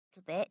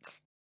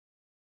bit.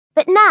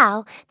 But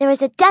now there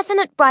is a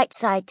definite bright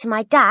side to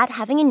my dad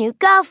having a new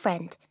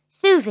girlfriend,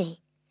 Suvi.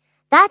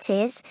 That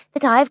is,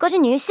 that I've got a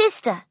new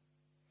sister.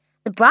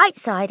 The bright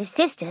side of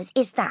sisters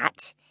is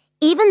that,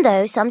 even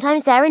though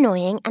sometimes they're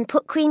annoying and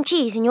put cream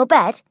cheese in your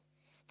bed,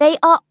 they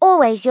are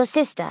always your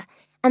sister,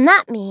 and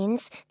that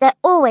means they're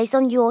always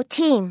on your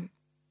team.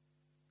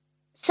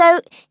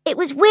 So it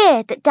was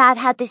weird that Dad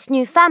had this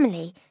new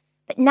family,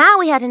 but now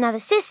we had another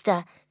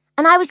sister,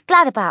 and I was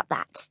glad about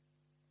that.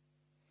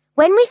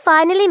 When we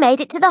finally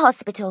made it to the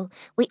hospital,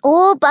 we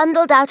all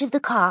bundled out of the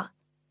car,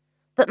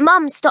 but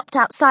Mum stopped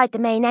outside the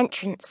main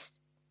entrance.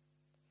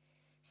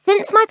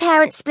 Since my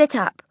parents split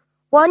up,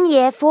 1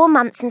 year, 4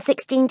 months and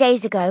 16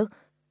 days ago,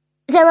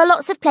 there are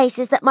lots of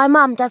places that my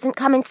mum doesn't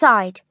come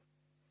inside,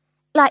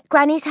 like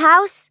Granny's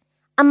house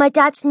and my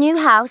dad's new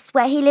house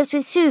where he lives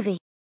with Suvi,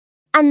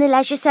 and the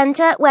leisure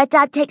centre where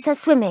Dad takes her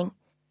swimming.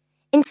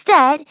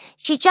 Instead,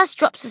 she just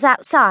drops us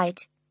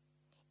outside.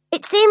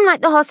 It seemed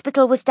like the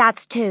hospital was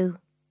Dad's too.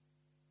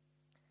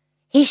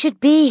 "He should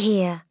be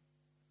here,"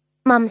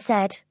 Mum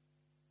said.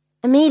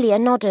 Amelia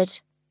nodded.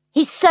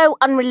 "He's so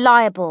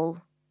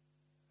unreliable."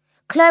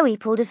 Chloe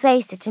pulled a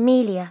face at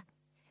Amelia.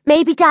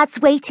 "Maybe Dad's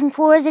waiting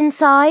for us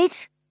inside?"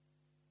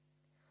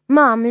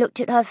 Mum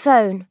looked at her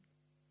phone.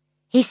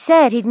 "He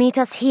said he'd meet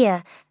us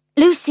here.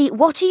 Lucy,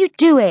 what are you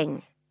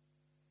doing?"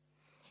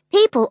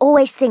 People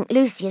always think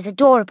Lucy is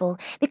adorable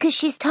because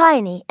she's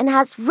tiny and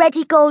has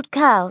reddy gold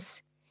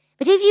curls.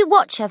 But if you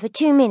watch her for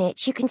 2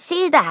 minutes, you can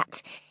see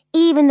that,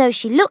 even though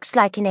she looks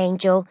like an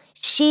angel,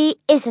 she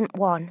isn't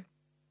one.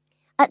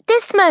 At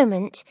this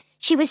moment,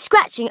 she was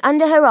scratching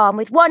under her arm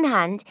with one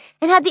hand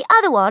and had the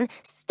other one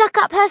stuck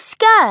up her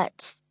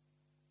skirt.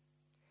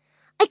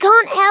 "I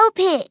can't help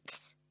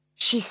it,"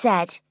 she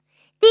said.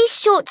 "These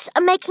shorts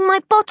are making my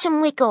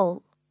bottom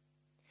wiggle."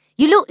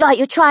 "You look like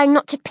you're trying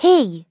not to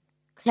pee,"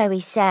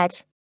 Chloe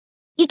said.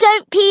 "You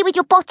don't pee with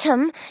your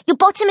bottom. Your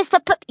bottom is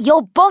for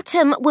Your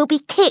bottom will be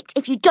kicked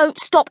if you don't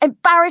stop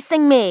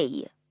embarrassing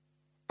me,"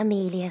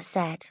 Amelia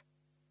said.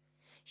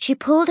 She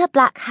pulled her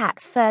black hat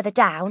further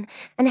down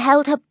and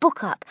held her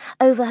book up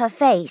over her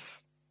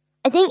face.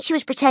 I think she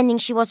was pretending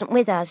she wasn't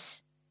with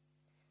us.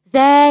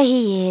 "There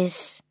he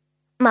is,"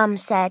 Mum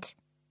said.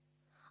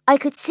 I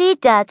could see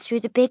Dad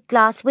through the big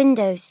glass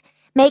windows,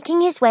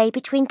 making his way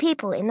between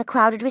people in the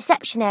crowded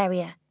reception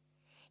area.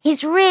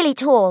 He's really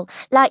tall,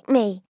 like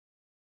me,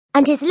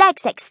 and his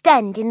legs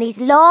extend in these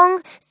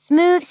long,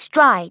 smooth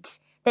strides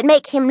that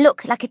make him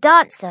look like a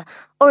dancer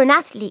or an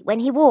athlete when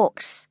he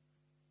walks.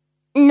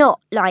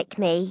 Not like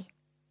me.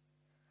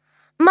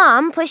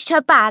 Mum pushed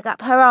her bag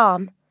up her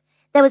arm.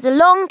 There was a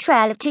long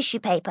trail of tissue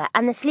paper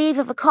and the sleeve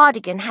of a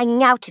cardigan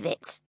hanging out of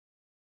it.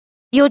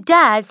 "Your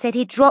dad said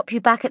he'd drop you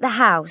back at the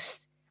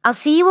house. I'll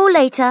see you all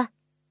later."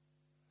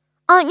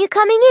 "Aren't you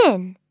coming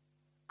in?"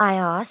 I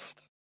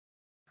asked.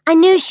 I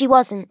knew she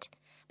wasn't,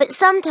 but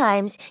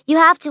sometimes you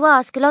have to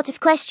ask a lot of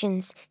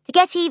questions to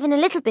get even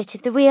a little bit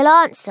of the real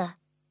answer.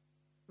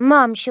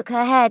 Mum shook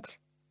her head.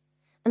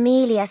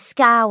 Amelia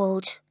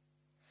scowled.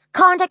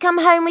 "Can't I come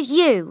home with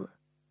you?"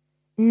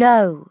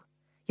 "No,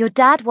 your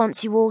dad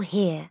wants you all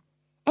here.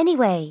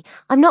 Anyway,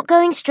 I'm not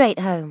going straight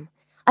home.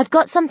 I've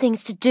got some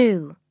things to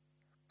do."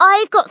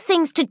 "I've got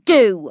things to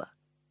do,"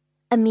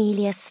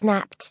 Amelia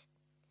snapped.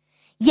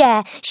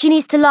 "Yeah, she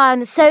needs to lie on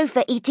the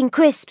sofa eating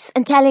crisps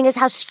and telling us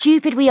how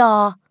stupid we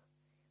are,"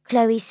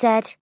 Chloe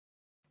said.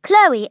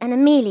 Chloe and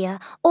Amelia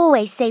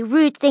always say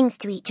rude things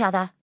to each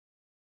other.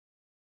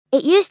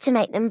 It used to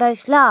make them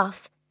both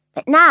laugh,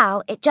 but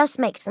now it just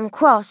makes them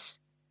cross.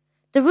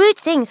 The rude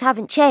things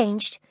haven't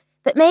changed,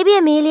 but maybe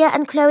Amelia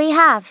and Chloe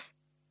have.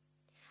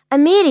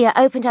 Amelia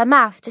opened her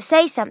mouth to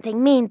say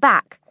something mean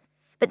back,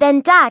 but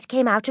then Dad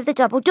came out of the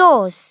double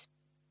doors.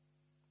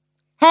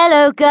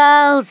 "Hello,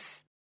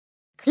 girls."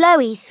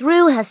 Chloe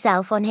threw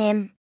herself on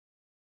him.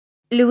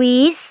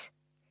 "Louise,"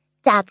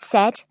 Dad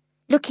said,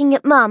 looking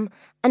at Mum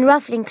and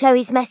ruffling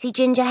Chloe's messy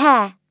ginger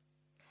hair.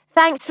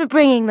 "Thanks for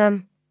bringing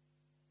them."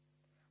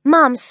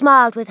 Mum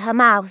smiled with her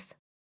mouth,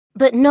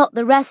 but not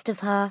the rest of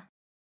her.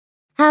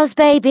 "How's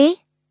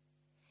baby?"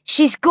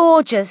 "She's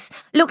gorgeous,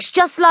 looks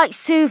just like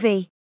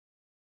Suvi."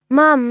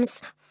 Mum's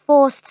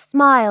forced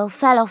smile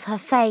fell off her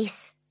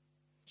face.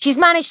 "She's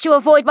managed to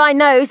avoid my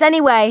nose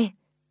anyway."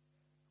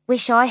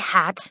 "Wish I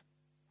had,"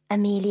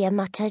 Amelia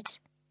muttered.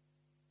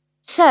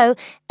 "So,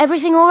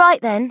 everything all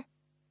right then?"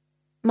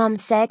 Mum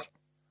said,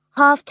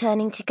 half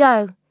turning to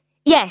go.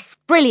 "Yes,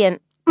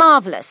 brilliant,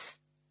 marvellous."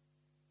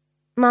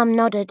 Mum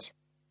nodded.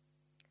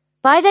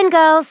 "Bye then,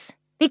 girls.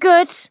 Be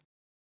good."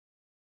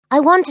 I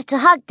wanted to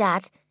hug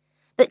Dad,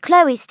 but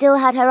Chloe still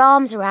had her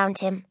arms around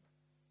him.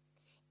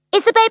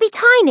 "Is the baby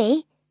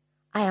tiny?"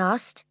 I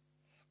asked.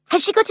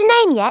 "Has she got a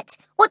name yet?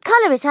 What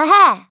colour is her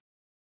hair?"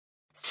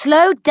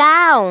 "Slow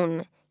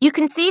down. You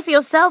can see for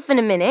yourself in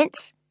a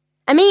minute.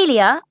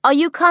 Amelia, are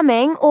you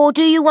coming, or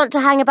do you want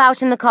to hang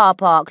about in the car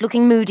park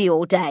looking moody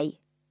all day?"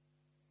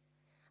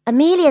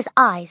 Amelia's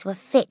eyes were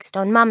fixed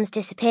on Mum's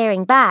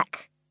disappearing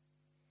back.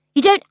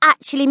 "You don't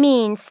actually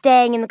mean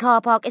staying in the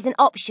car park is an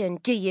option,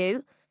 do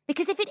you?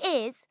 Because if it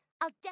is, I'll